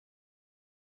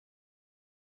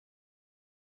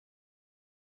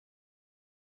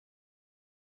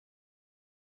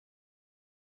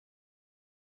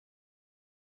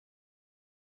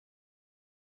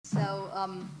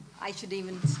I should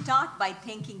even start by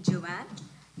thanking Joanne,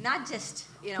 not just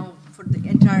for the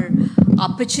entire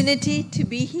opportunity to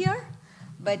be here,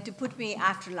 but to put me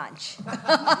after lunch.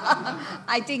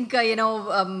 I think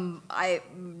I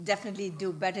definitely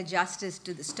do better justice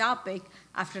to this topic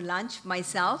after lunch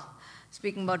myself,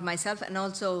 speaking about myself, and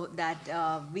also that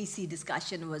VC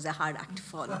discussion was a hard act to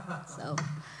follow.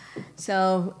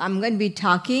 So I'm going to be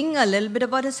talking a little bit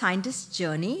about a scientist's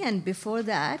journey, and before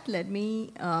that, let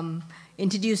me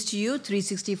introduce to you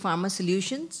 360 Pharma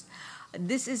Solutions.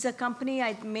 This is a company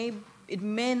it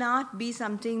may not be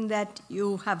something that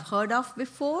you have heard of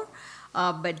before,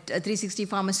 but 360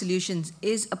 Pharma Solutions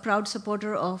is a proud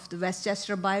supporter of the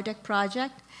Westchester Biotech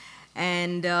Project,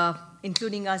 and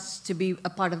including us to be a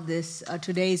part of this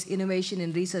today's Innovation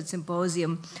in Research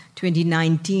Symposium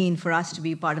 2019, for us to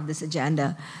be part of this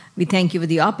agenda. We thank you for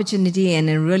the opportunity and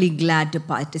are really glad to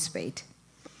participate.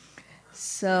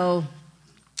 So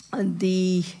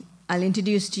I'll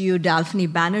introduce to you Dalphine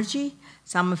Banerjee.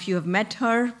 Some of you have met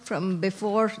her from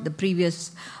before, the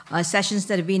previous sessions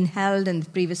that have been held and the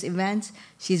previous events.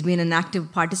 She's been an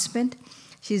active participant.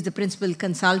 She's the principal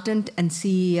consultant and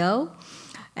CEO.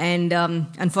 And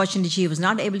unfortunately, she was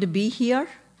not able to be here.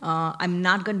 I'm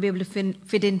not going to be able to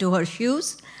fit into her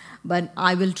shoes, but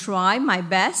I will try my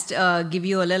best, give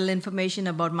you a little information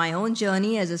about my own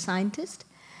journey as a scientist.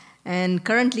 And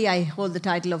currently, I hold the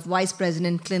title of Vice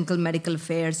President, Clinical Medical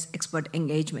Affairs Expert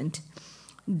Engagement.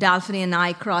 Dalphine and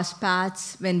I crossed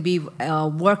paths when we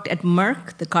worked at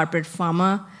Merck, the corporate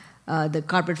pharma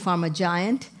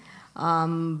giant.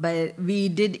 But we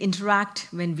did interact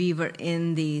when we were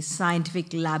in the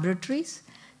scientific laboratories.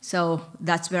 So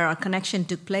that's where our connection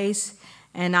took place.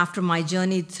 And after my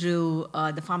journey through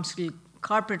the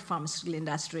corporate pharmaceutical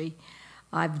industry,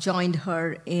 I've joined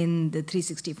her in the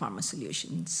 360 Pharma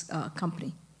Solutions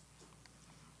company.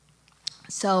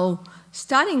 So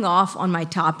starting off on my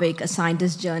topic, a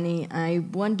scientist's journey, I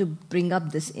want to bring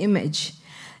up this image.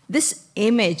 This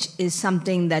image is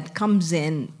something that comes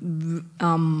into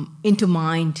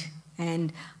mind,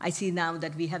 and I see now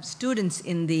that we have students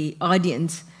in the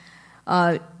audience.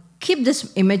 Keep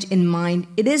this image in mind.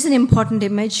 It is an important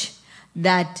image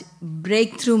that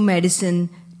breakthrough medicine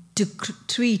to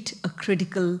treat a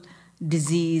critical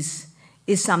disease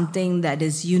is something that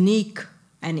is unique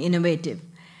and innovative,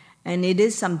 and it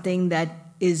is something that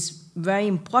is very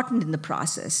important in the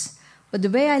process. But the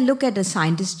way I look at a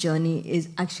scientist's journey is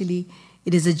actually,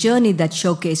 it is a journey that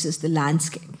showcases the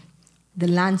landscape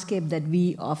that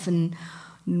we often,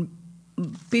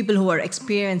 people who are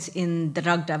experienced in the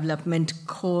drug development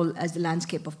call as the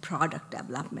landscape of product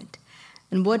development.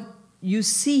 And what you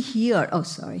see here,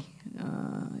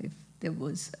 if there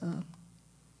was,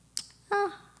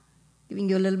 giving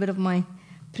you a little bit of my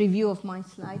preview of my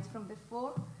slides from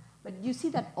before, but you see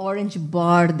that orange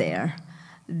bar there.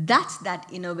 That's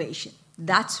that innovation.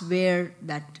 That's where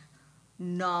that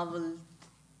novel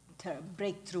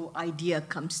breakthrough idea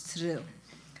comes through.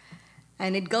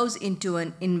 And it goes into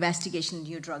an investigation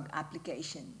new drug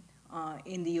application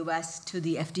in the US to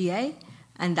the FDA,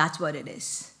 and that's what it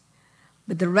is.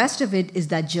 But the rest of it is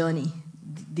that journey.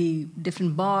 The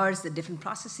different bars, the different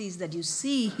processes that you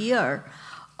see here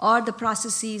are the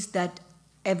processes that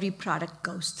every product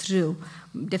goes through.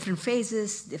 Different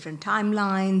phases, different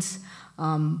timelines,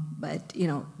 but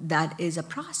that is a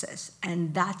process,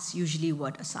 and that's usually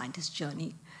what a scientist's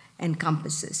journey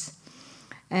encompasses.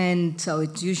 And so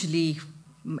it's usually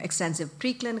extensive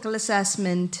preclinical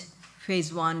assessment,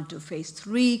 phase 1 to phase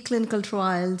 3 clinical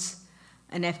trials,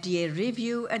 an FDA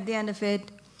review at the end of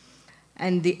it.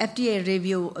 And the FDA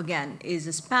review, again, is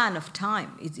a span of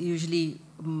time. It's usually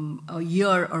a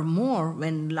year or more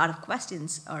when a lot of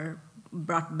questions are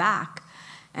brought back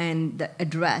and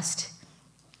addressed.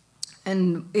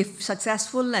 And if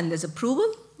successful and there's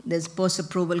approval, there's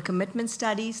post-approval commitment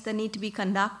studies that need to be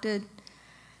conducted.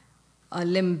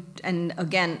 And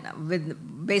again,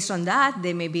 based on that,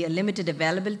 there may be a limited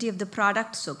availability of the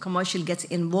product, so commercial gets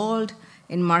involved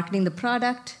in marketing the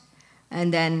product.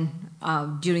 And then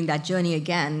during that journey,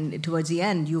 again, towards the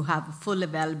end, you have full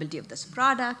availability of this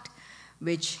product,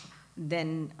 which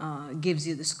then gives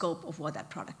you the scope of what that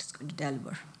product is going to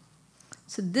deliver.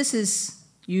 So this is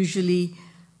usually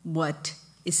what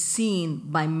is seen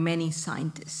by many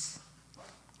scientists.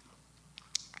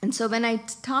 And so when I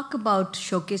talk about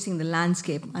showcasing the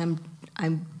landscape,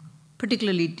 I'm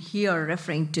particularly here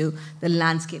referring to the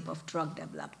landscape of drug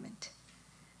development.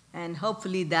 And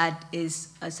hopefully that is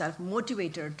a sort of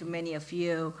motivator to many of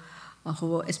you,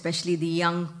 who, especially the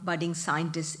young budding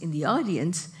scientists in the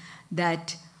audience,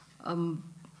 that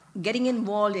getting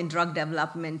involved in drug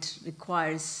development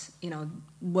requires,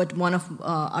 what one of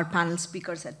our panel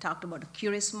speakers had talked about, a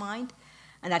curious mind.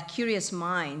 And that curious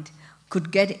mind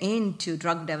could get into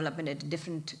drug development at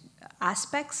different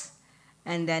aspects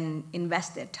and then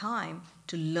invest their time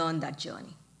to learn that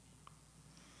journey.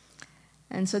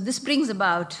 And so this brings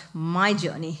about my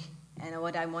journey and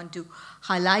what I want to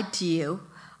highlight to you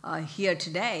here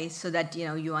today so that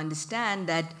you understand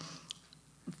that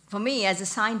for me as a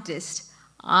scientist,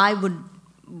 I was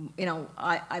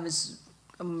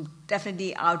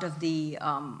definitely out of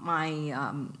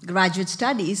my graduate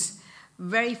studies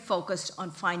very focused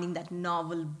on finding that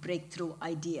novel breakthrough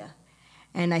idea.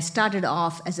 And I started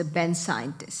off as a bench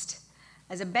scientist.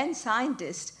 As a bench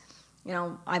scientist,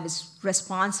 I was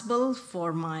responsible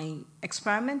for my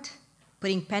experiment,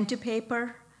 putting pen to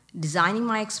paper, designing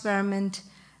my experiment,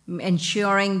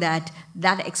 ensuring that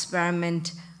that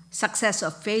experiment, success or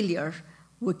failure,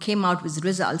 came out with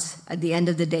results at the end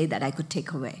of the day that I could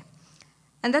take away.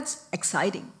 And that's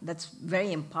exciting. That's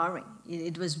very empowering.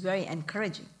 It was very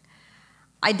encouraging.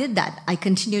 I did that. I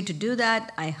continued to do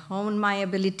that. I honed my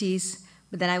abilities.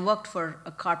 But then I worked for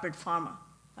a corporate pharma.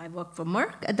 I worked for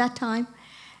Merck at that time,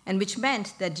 and which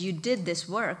meant that you did this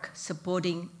work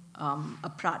supporting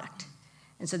a product.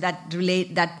 And so that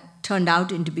turned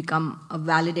out into become a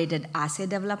validated assay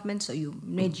development. So you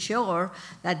made sure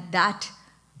that that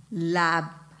lab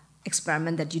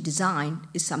experiment that you designed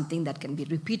is something that can be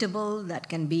repeatable, that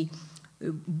can be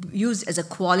used as a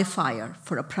qualifier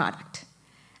for a product.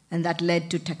 And that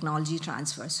led to technology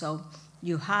transfer. So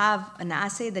you have an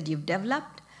assay that you've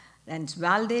developed, and it's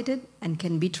validated and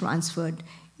can be transferred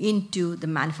into the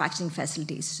manufacturing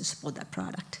facilities to support that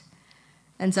product.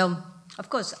 And so, of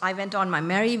course, I went on my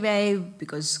merry way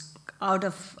because out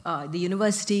of the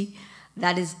university,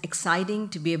 that is exciting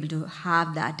to be able to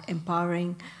have that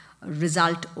empowering,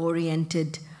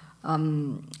 result-oriented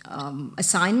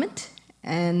assignment,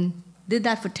 and did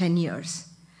that for 10 years.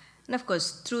 And of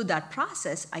course, through that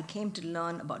process, I came to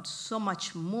learn about so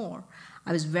much more.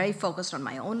 I was very focused on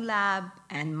my own lab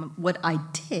and what I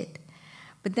did.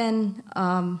 But then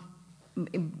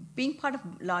being part of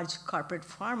large corporate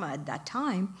pharma at that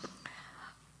time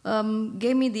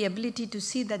gave me the ability to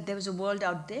see that there was a world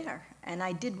out there, and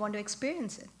I did want to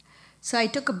experience it. So I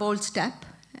took a bold step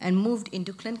and moved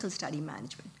into clinical study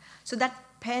management. So that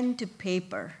pen to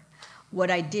paper,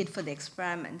 what I did for the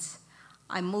experiments,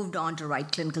 I moved on to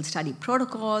write clinical study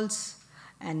protocols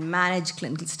and manage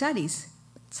clinical studies.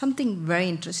 Something very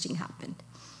interesting happened.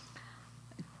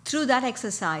 Through that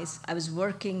exercise, I was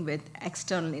working with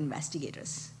external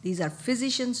investigators. These are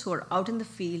physicians who are out in the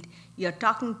field. You're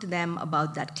talking to them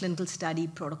about that clinical study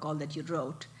protocol that you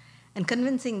wrote and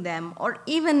convincing them, or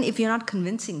even if you're not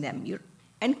convincing them, you're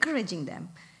encouraging them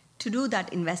to do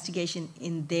that investigation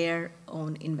in their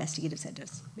own investigative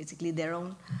centers, basically their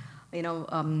own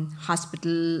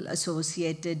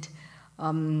hospital-associated,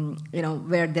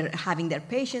 where they're having their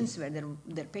patients, where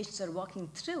their patients are walking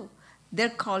through. They're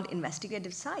called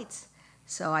investigative sites.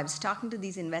 So I was talking to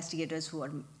these investigators who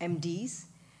are MDs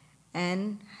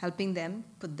and helping them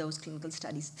put those clinical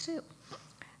studies through.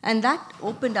 And that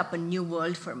opened up a new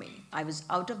world for me. I was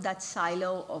out of that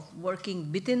silo of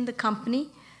working within the company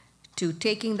to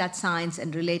taking that science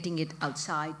and relating it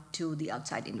outside to the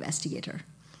outside investigator.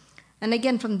 And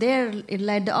again, from there, it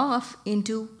led off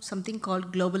into something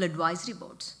called global advisory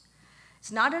boards.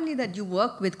 It's not only that you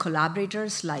work with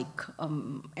collaborators like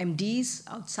MDs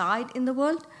outside in the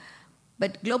world,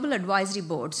 but global advisory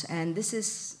boards, and this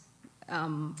is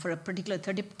for a particular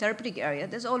therapeutic area,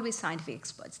 there's always scientific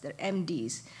experts. They're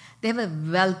MDs. They have a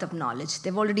wealth of knowledge.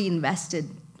 They've already invested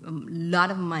a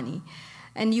lot of money.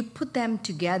 And you put them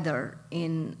together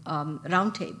in a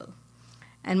roundtable.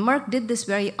 And Merck did this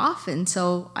very often,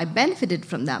 so I benefited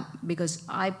from them because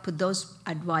I put those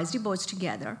advisory boards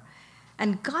together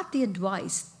and got the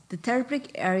advice, the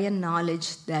therapeutic area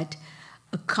knowledge that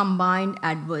a combined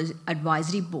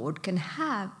advisory board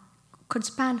could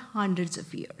span hundreds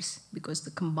of years because the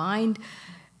combined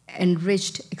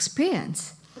enriched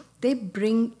experience, they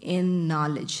bring in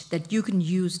knowledge that you can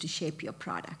use to shape your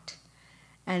product.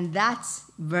 And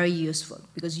that's very useful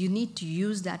because you need to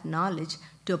use that knowledge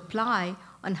to apply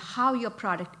on how your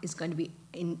product is going to be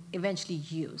eventually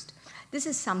used. This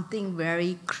is something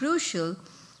very crucial,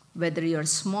 whether you're a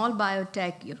small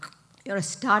biotech, you're a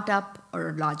startup, or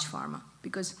a large pharma,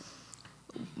 because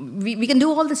we can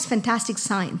do all this fantastic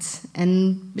science.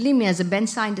 And believe me, as a bench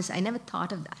scientist, I never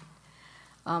thought of that.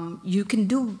 You can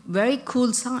do very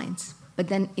cool science, but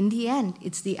then in the end,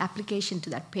 it's the application to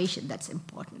that patient that's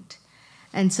important.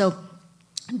 And so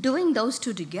doing those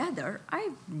two together, I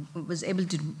was able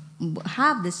to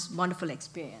have this wonderful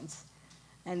experience.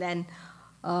 And then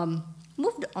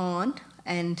moved on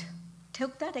and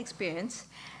took that experience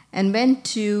and went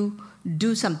to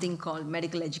do something called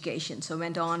medical education. So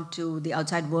went on to the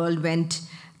outside world,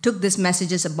 took these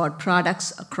messages about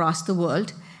products across the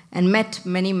world, and met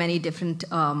many, many different,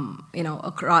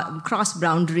 across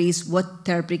boundaries, what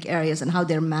therapeutic areas and how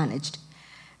they're managed.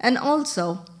 And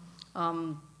also,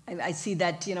 I see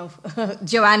that,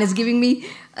 Joanne is giving me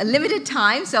a limited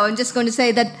time, so I'm just going to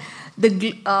say that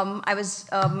I was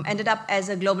ended up as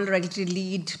a global regulatory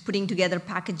lead, putting together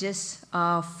packages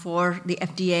for the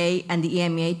FDA and the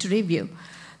EMA to review.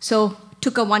 So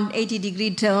took a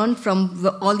 180-degree turn from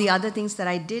all the other things that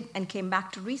I did and came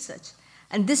back to research.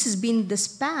 And this has been the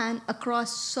span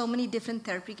across so many different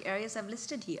therapeutic areas I've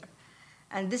listed here.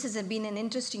 And this has been an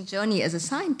interesting journey as a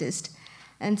scientist.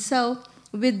 And so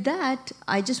with that,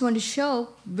 I just want to show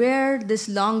where this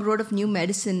long road of new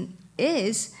medicine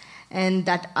is, and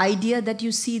that idea that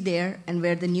you see there, and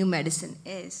where the new medicine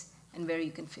is, and where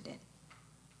you can fit in,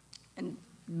 in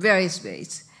various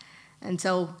ways. And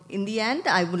so in the end,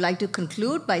 I would like to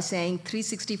conclude by saying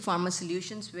 360 Pharma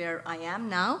Solutions, where I am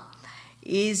now,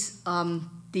 is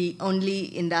the only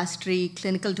industry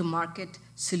clinical to market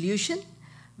solution.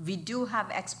 We do have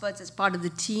experts as part of the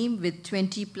team with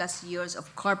 20 plus years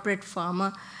of corporate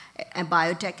pharma, and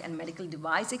biotech, and medical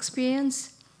device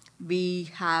experience. We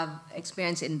have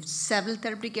experience in several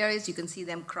therapeutic areas. You can see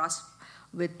them cross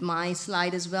with my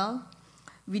slide as well.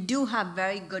 We do have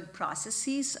very good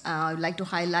processes. I'd like to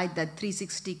highlight that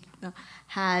 360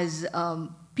 has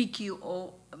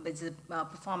PQO, which is a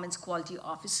Performance Quality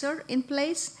Officer in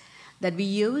place that we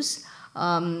use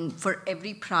for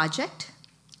every project.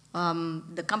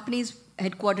 The company is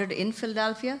headquartered in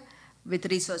Philadelphia with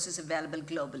resources available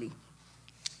globally.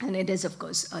 And it is, of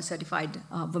course, a certified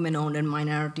women-owned and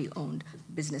minority-owned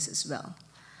business as well.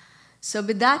 So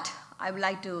with that, I would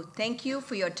like to thank you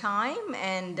for your time,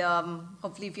 and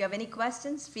hopefully if you have any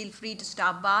questions, feel free to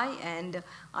stop by, and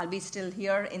I'll be still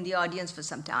here in the audience for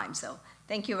some time. So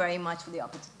thank you very much for the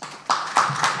opportunity.